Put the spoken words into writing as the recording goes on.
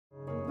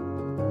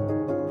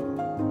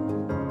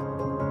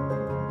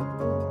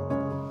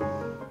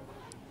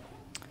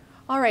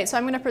All right, so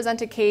I'm going to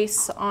present a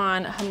case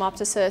on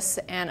hemoptysis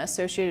and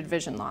associated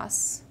vision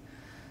loss.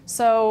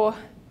 So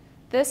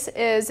this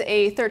is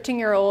a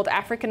 13-year-old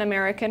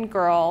African-American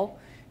girl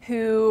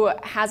who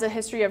has a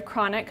history of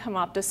chronic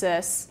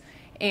hemoptysis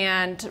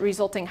and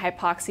resulting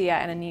hypoxia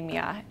and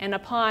anemia. And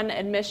upon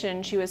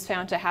admission, she was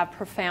found to have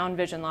profound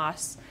vision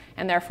loss,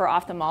 and therefore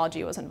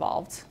ophthalmology was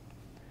involved.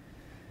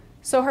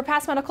 So her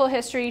past medical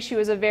history, she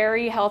was a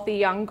very healthy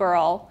young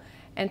girl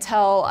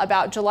until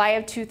about July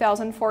of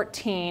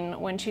 2014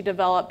 when she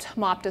developed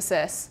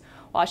hemoptysis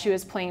while she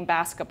was playing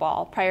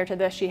basketball. Prior to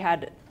this, she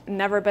had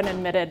never been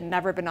admitted,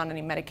 never been on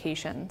any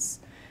medications.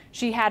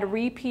 She had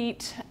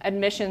repeat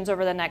admissions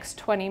over the next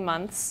 20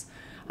 months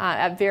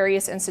at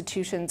various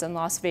institutions in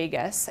Las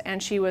Vegas,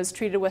 and she was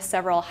treated with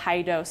several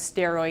high-dose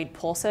steroid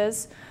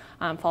pulses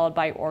followed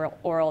by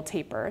oral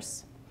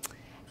tapers.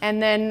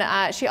 And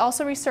then she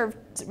also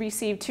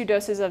received 2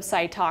 doses of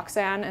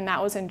Cytoxan, and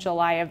that was in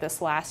July of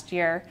this last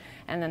year,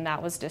 and then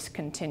that was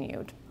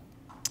discontinued.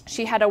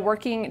 She had a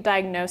working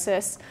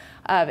diagnosis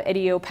of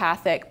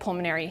idiopathic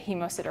pulmonary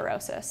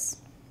hemosiderosis.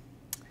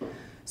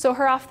 So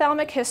her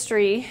ophthalmic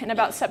history, in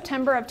about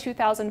September of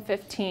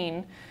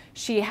 2015,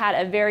 she had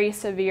a very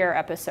severe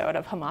episode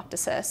of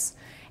hemoptysis,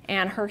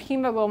 and her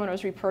hemoglobin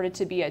was reported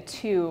to be a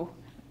 2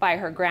 by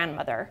her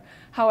grandmother.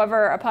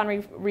 However,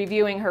 upon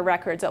reviewing her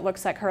records, it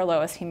looks like her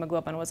lowest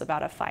hemoglobin was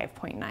about a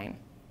 5.9.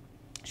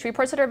 She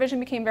reports that her vision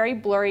became very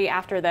blurry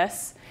after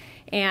this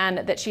and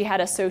that she had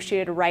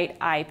associated right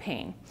eye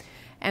pain.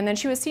 And then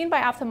she was seen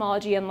by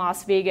ophthalmology in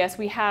Las Vegas.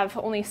 We have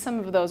only some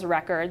of those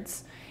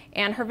records.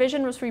 And her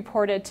vision was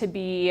reported to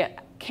be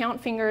count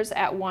fingers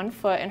at 1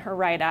 foot in her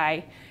right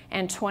eye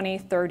and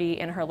 20/30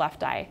 in her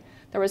left eye.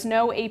 There was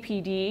no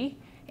APD,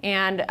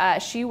 and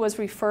she was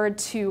referred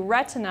to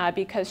retina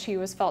because she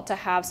was felt to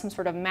have some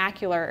sort of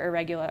macular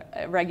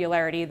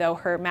irregularity, though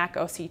her MAC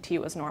OCT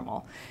was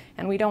normal.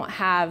 And we don't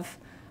have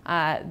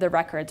the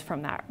records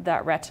from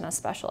that retina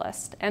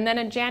specialist. And then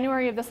in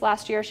January of this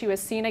last year, she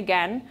was seen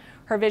again.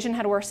 Her vision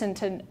had worsened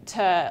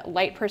to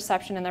light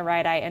perception in the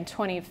right eye and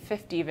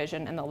 20/50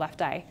 vision in the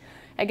left eye.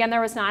 Again, there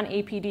was not an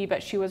APD,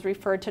 but she was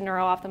referred to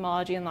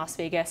neuro-ophthalmology in Las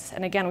Vegas.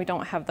 And again, we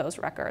don't have those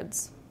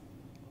records.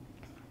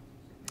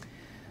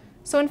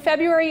 So in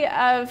February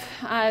of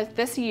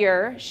this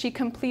year, she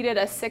completed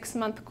a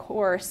 6-month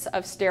course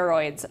of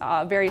steroids,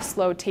 a very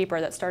slow taper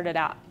that started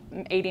at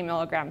 80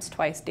 milligrams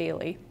twice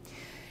daily.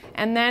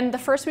 And then the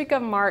first week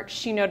of March,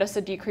 she noticed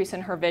a decrease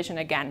in her vision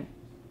again.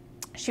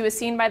 She was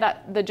seen by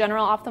the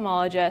general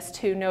ophthalmologist,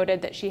 who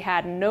noted that she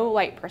had no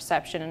light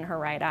perception in her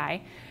right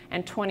eye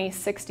and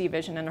 20/60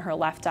 vision in her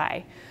left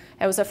eye.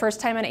 It was the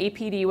first time an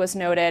APD was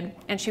noted,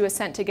 and she was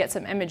sent to get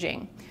some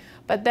imaging.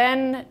 But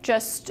then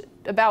just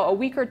about a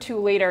week or 2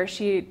 later,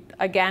 she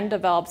again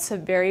developed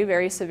some very,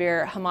 very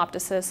severe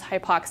hemoptysis,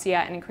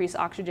 hypoxia, and increased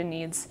oxygen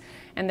needs,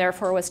 and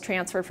therefore was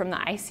transferred from the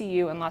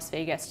ICU in Las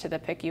Vegas to the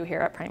PICU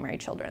here at Primary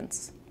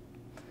Children's.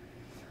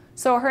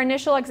 So her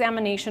initial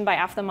examination by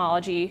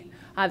ophthalmology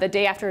the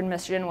day after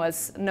admission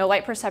was no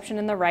light perception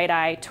in the right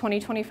eye,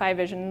 20/25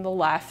 vision in the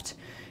left.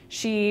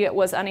 She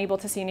was unable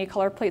to see any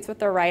color plates with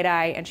the right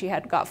eye, and she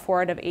had got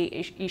 4 out of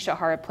 8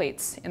 Ishihara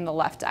plates in the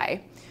left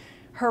eye.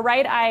 Her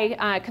right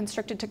eye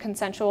constricted to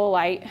consensual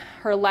light.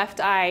 Her left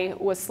eye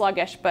was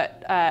sluggish,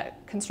 but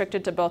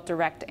constricted to both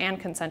direct and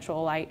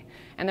consensual light.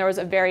 And there was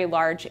a very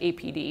large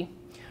APD.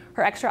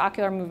 Her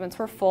extraocular movements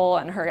were full,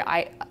 and her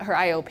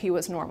IOP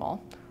was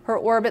normal. Her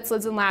orbits,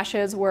 lids, and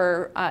lashes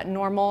were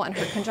normal, and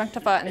her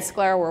conjunctiva and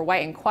sclera were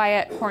white and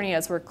quiet.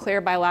 Corneas were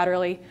clear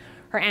bilaterally.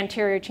 Her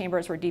anterior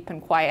chambers were deep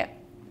and quiet.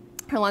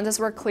 Her lenses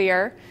were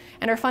clear,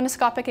 and her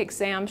fundoscopic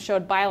exam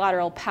showed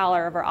bilateral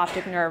pallor of her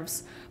optic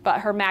nerves,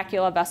 but her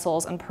macula,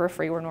 vessels, and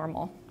periphery were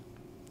normal.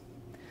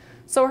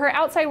 So her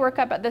outside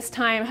workup at this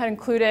time had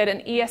included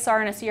an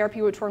ESR and a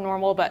CRP, which were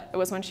normal, but it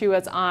was when she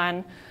was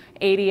on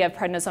 80 of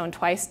prednisone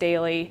twice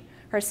daily.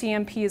 Her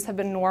CMPs have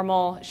been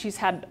normal. She's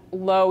had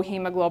low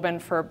hemoglobin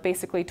for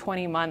basically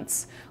 20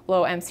 months,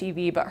 low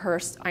MCV, but her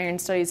iron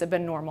studies have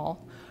been normal.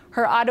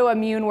 Her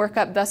autoimmune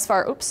workup thus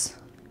far,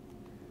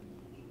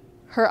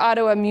 Her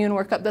autoimmune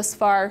workup thus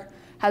far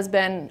has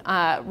been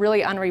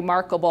really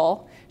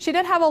unremarkable. She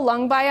did have a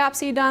lung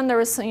biopsy done. There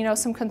was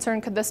some concern,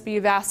 could this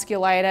be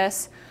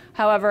vasculitis?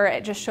 However,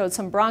 it just showed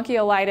some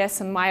bronchiolitis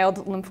and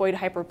mild lymphoid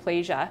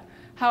hyperplasia.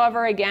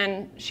 However,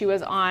 again, she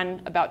was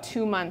on about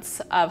 2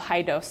 months of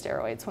high-dose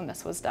steroids when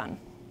this was done.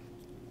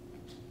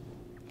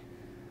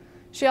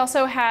 She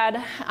also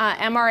had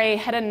MRA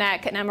head and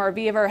neck, an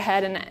MRV of her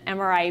head, and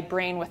MRI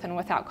brain with and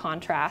without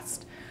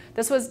contrast.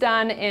 This was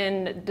done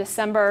in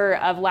December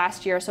of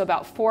last year, so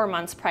about 4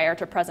 months prior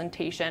to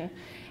presentation.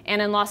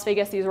 And in Las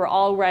Vegas, these were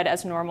all read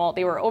as normal.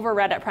 They were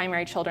overread at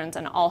Primary Children's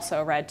and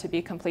also read to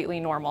be completely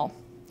normal.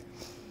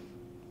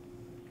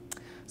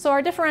 So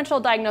our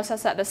differential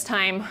diagnosis at this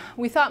time,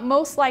 we thought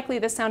most likely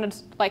this sounded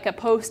like a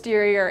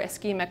posterior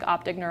ischemic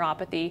optic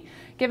neuropathy,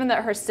 given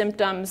that her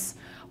symptoms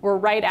were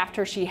right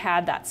after she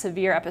had that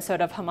severe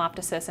episode of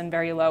hemoptysis and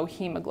very low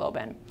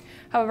hemoglobin.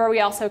 However, we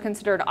also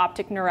considered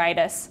optic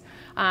neuritis,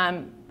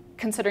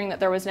 considering that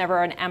there was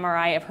never an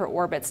MRI of her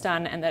orbits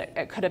done and that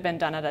it could have been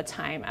done at a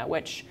time at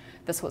which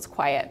this was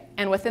quiet.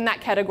 And within that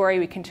category,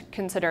 we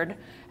considered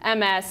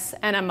MS,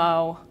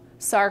 NMO,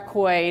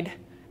 sarcoid,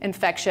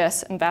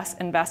 infectious, and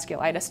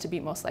vasculitis to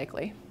be most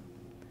likely.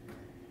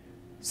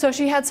 So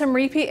she had some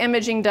repeat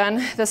imaging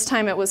done. This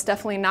time it was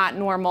definitely not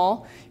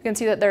normal. You can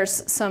see that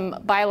there's some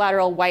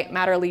bilateral white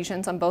matter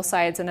lesions on both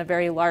sides and a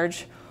very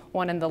large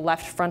one in the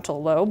left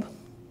frontal lobe.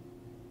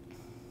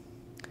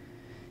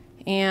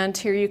 And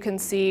here you can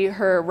see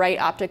her right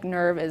optic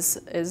nerve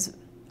is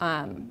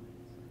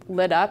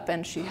lit up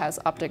and she has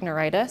optic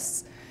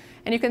neuritis.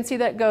 And you can see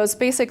that goes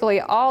basically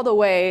all the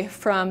way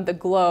from the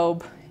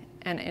globe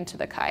and into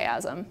the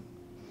chiasm.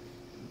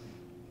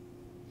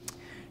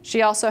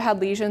 She also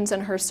had lesions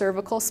in her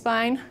cervical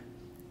spine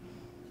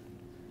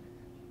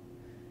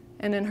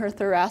and in her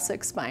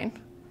thoracic spine.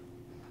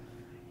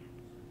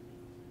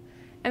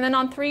 And then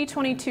on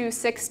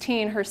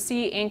 3/22/16, her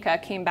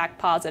C-ANCA came back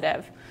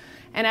positive.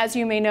 And as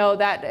you may know,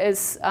 that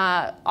is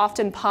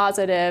often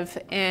positive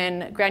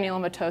in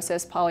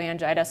granulomatosis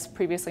polyangiitis,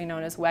 previously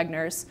known as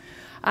Wegener's.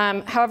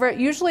 However,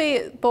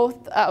 usually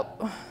both the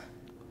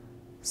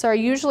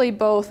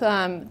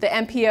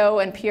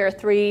MPO and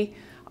PR3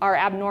 are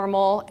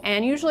abnormal,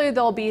 and usually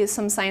there'll be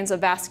some signs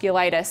of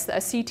vasculitis.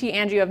 A CT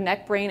angio of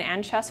neck, brain,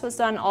 and chest was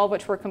done, all of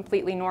which were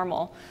completely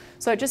normal.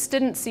 So it just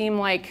didn't seem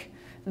like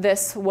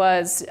this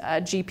was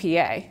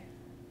GPA.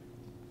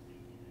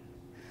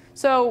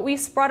 So we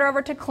brought her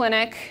over to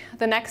clinic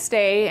the next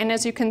day, and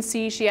as you can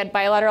see, she had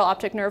bilateral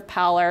optic nerve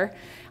pallor,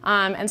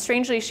 and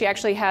strangely, she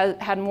actually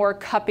had more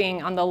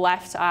cupping on the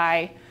left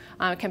eye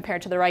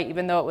compared to the right,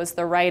 even though it was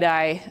the right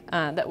eye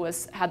that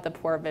had the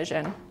poor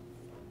vision.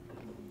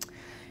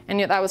 And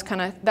yet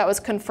that was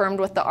confirmed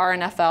with the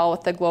RNFL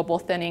with the global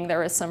thinning. There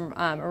was some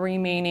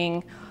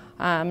remaining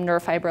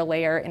nerve fiber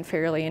layer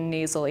inferiorly and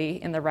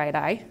nasally in the right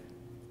eye.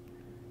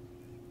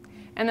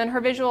 And then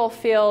her visual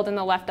field in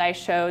the left eye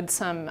showed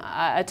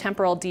a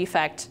temporal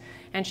defect,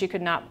 and she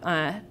could not,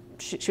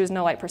 she was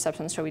no light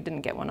perception, so we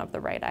didn't get one of the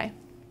right eye.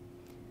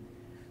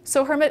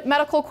 So her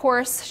medical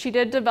course, she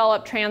did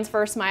develop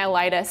transverse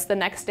myelitis the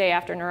next day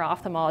after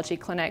neuro-ophthalmology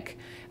clinic,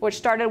 which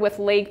started with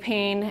leg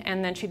pain,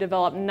 and then she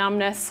developed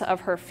numbness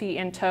of her feet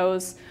and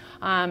toes,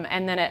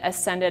 and then it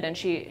ascended, and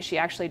she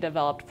actually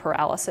developed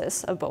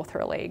paralysis of both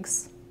her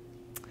legs.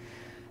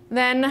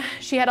 Then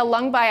she had a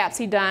lung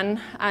biopsy done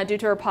due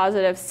to her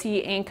positive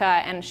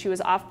C-ANCA, and she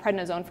was off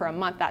prednisone for a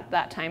month at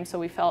that time, so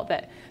we felt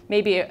that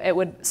maybe it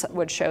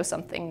would show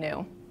something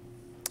new.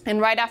 And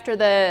right after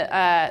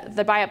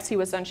the biopsy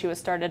was done, she was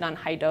started on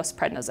high-dose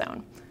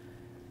prednisone.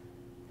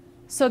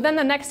 So then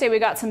the next day we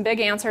got some big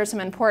answers, some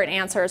important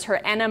answers.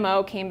 Her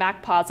NMO came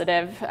back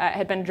positive,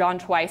 had been drawn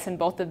twice, and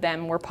both of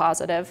them were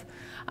positive.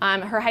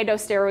 Her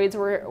high-dose steroids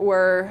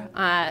were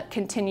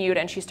continued,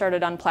 and she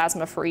started on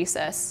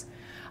plasmapheresis.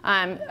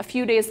 A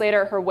few days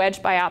later, her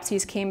wedge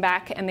biopsies came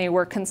back, and they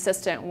were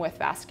consistent with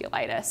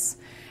vasculitis.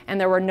 And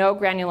there were no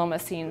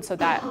granulomas seen, so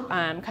that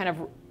kind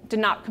of did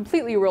not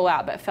completely rule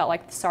out, but felt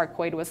like the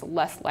sarcoid was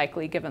less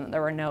likely given that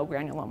there were no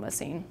granulomas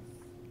seen.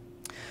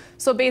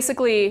 So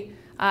basically,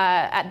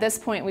 at this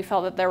point, we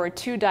felt that there were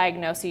two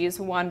diagnoses,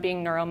 one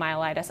being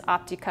neuromyelitis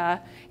optica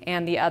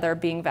and the other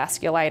being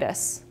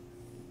vasculitis.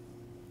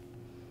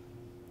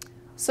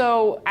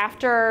 So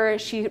after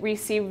she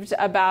received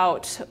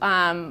about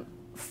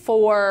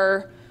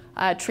 4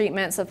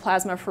 treatments of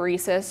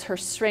plasmapheresis, her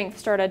strength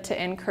started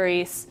to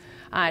increase.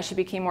 She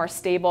became more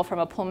stable from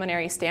a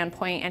pulmonary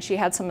standpoint, and she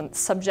had some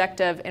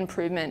subjective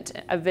improvement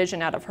of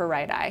vision out of her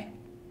right eye.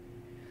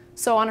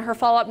 So on her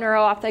follow-up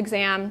neuro-opth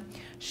exam,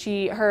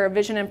 her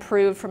vision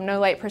improved from no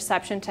light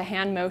perception to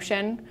hand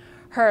motion.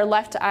 Her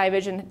left eye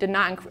vision did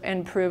not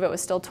improve. It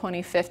was still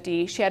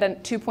 20/50. She had a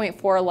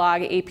 2.4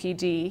 log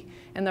APD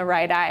in the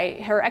right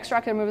eye. Her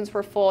extraocular movements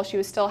were full. She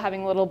was still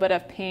having a little bit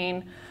of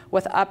pain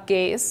with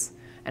upgaze,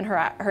 and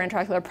her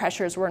intraocular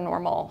pressures were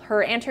normal.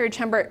 Her anterior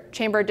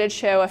chamber did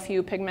show a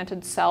few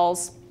pigmented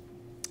cells,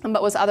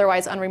 but was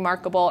otherwise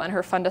unremarkable, and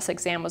her fundus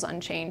exam was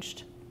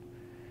unchanged.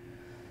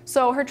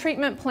 So her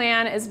treatment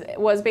plan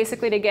was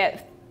basically to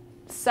get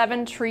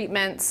 7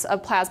 treatments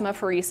of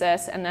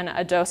plasmapheresis and then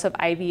a dose of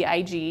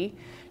IVIG.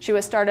 She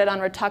was started on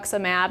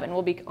rituximab and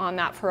will be on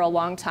that for a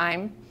long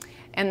time,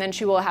 and then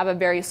she will have a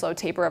very slow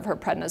taper of her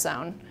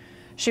prednisone.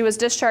 She was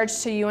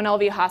discharged to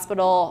UNLV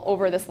Hospital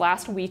over this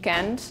last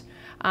weekend,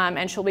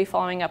 and she'll be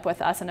following up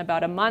with us in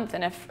about a month,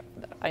 and if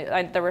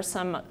there were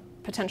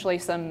potentially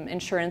some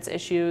insurance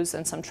issues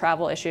and some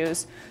travel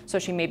issues, so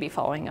she may be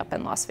following up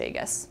in Las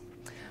Vegas.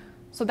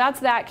 So that's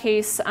that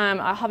case.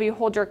 I'll have you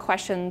hold your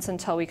questions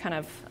until we kind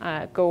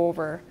of go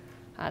over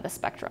the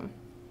spectrum.